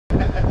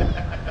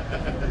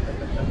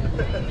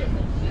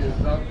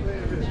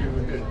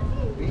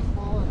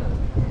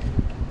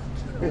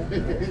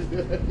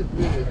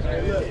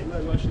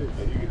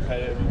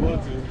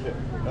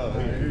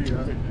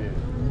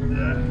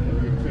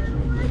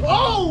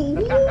Oh,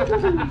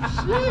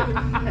 shit!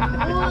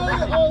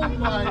 Oh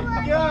my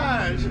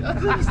gosh! I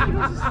thought this thing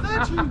was a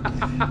statue.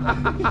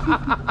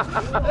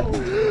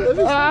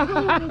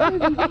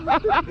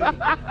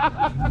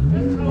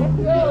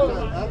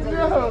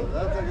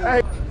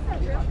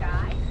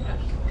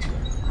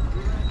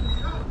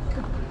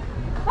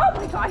 Oh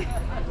my God!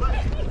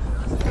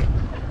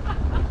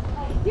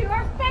 You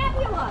are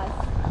fabulous!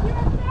 You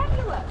are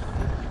fabulous!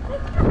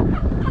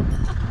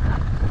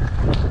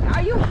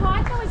 Are you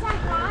hot though? Is that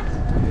hot?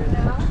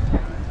 No.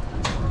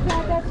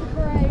 God, that's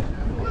great.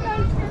 You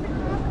guys hear the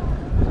crowd?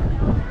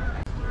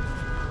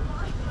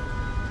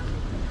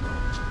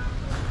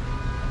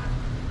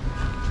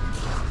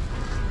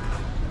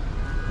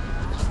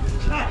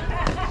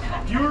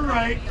 You were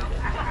right.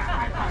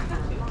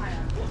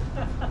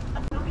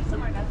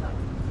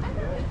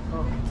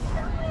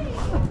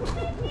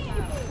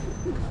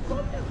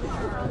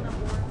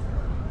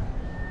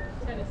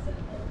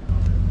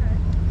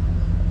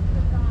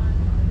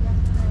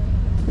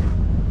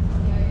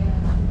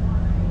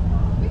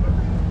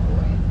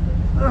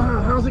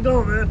 How's it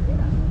going, man?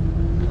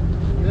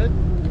 Good?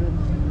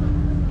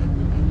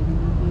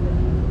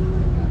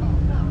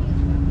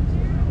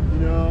 You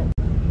know,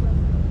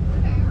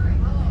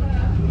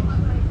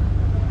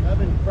 I've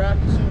been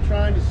practicing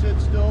trying to sit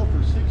still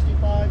for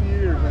 65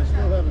 years. I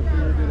still haven't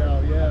figured it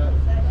out yet.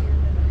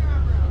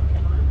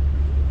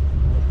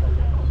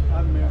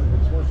 I'm married.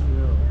 It's what's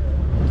new.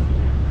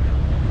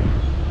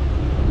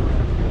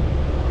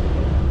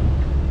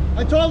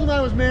 I told him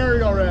I was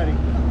married already.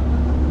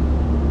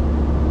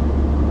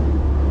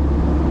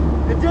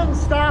 It didn't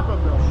stop him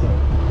though.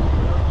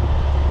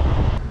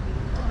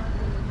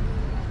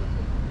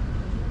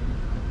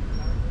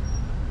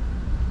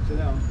 Sit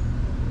down.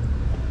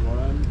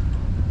 1,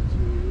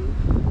 2,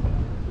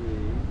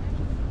 3.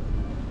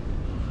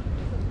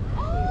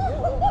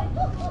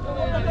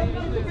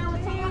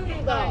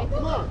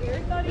 Come on.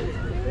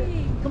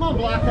 Come on,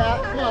 black hat.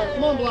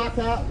 Come on, black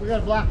hat. We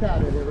got a black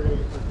hat in here. We're gonna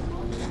get some.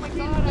 Oh my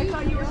God, I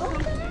thought you were so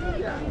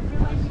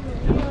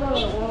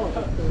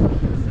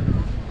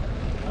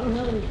I don't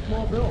have any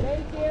small bills.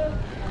 Thank you.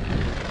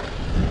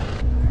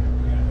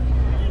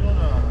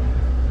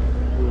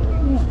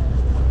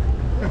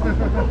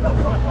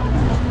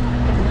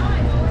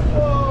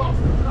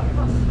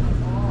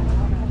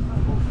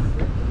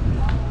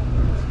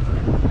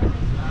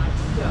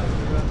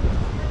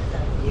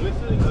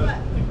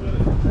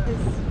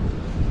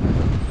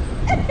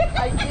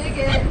 I dig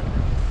it.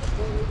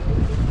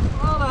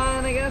 Hold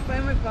on, I gotta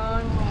find my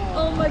phone.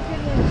 Oh my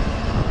goodness.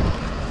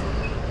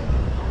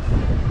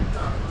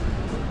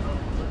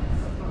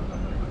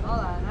 Hold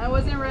on, I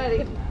wasn't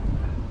ready.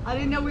 I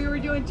didn't know we were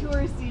doing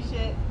touristy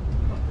shit.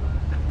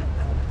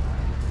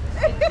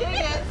 I dig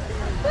it.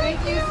 Thank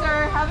you,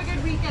 sir. Have a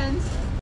good weekend.